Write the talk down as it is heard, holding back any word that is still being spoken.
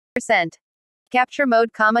Capture mode,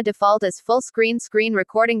 default is full screen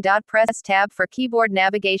recording. Press tab for keyboard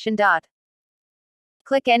navigation.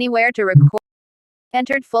 Click anywhere to record.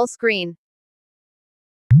 Entered full screen.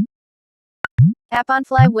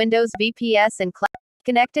 AppOnFly Windows VPS and cloud.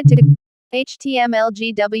 Connected to HTML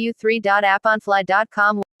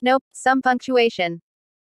gw3.apponfly.com. Nope, some punctuation.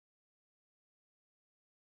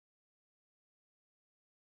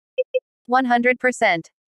 100%.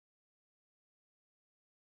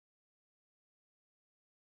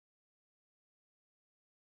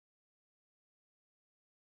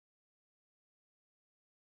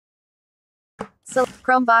 So,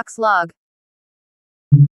 Chromebox log.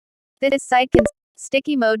 This site can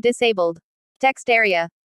sticky mode disabled. Text area.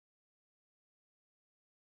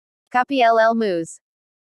 Copy LL Moose.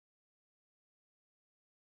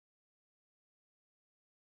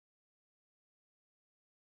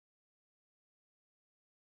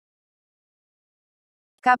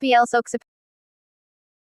 Copy el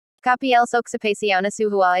Soksapaciana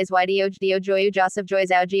Suhua is Dio Joyu Joseph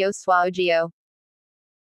Joyzao Geo Swao Geo.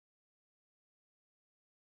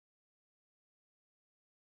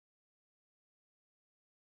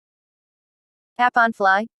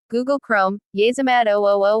 AppOnFly, Google Chrome, Yazamad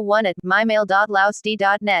 0001 at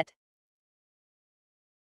mymail.lousd.net.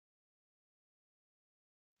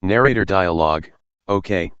 Narrator dialog,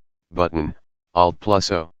 OK, button, Alt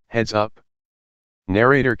plus O, heads up.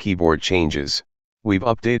 Narrator keyboard changes. We've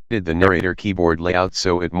updated the narrator keyboard layout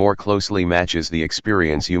so it more closely matches the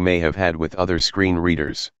experience you may have had with other screen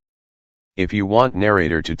readers. If you want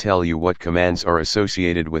narrator to tell you what commands are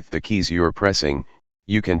associated with the keys you're pressing,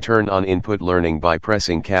 you can turn on input learning by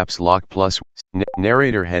pressing caps lock plus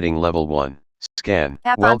narrator heading level 1. Scan.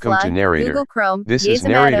 Welcome to Narrator. Google Chrome, this is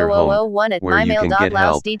Narrator Home, where you can get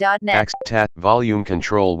help. Tab volume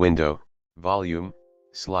control window, volume,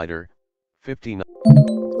 slider, 59.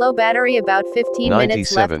 Low battery, about 15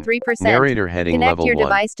 minutes left, 3%. Narrator heading Connect level your 1.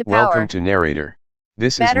 device to power. Welcome to Narrator.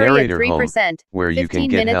 This battery is Narrator at 3%. Home, where you can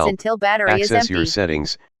get help, until battery access is empty. your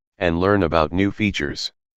settings, and learn about new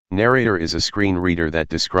features. Narrator is a screen reader that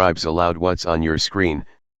describes aloud what's on your screen,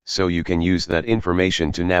 so you can use that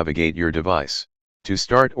information to navigate your device. To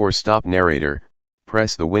start or stop Narrator,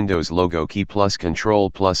 press the Windows logo key plus Control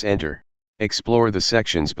plus Enter. Explore the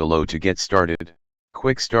sections below to get started.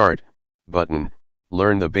 Quick Start button.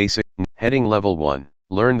 Learn the basic. Heading Level 1.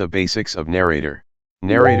 Learn the basics of Narrator.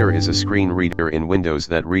 Narrator is a screen reader in Windows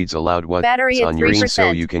that reads aloud what's on your screen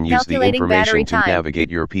so you can use the information to navigate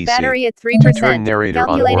your PC. Battery at 3%. To turn Narrator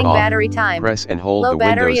on or off, battery time. press and hold Low the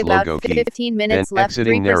battery Windows about logo key, 15 minutes then left,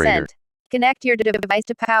 exiting 3%. Narrator. Connect your device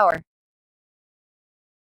to power.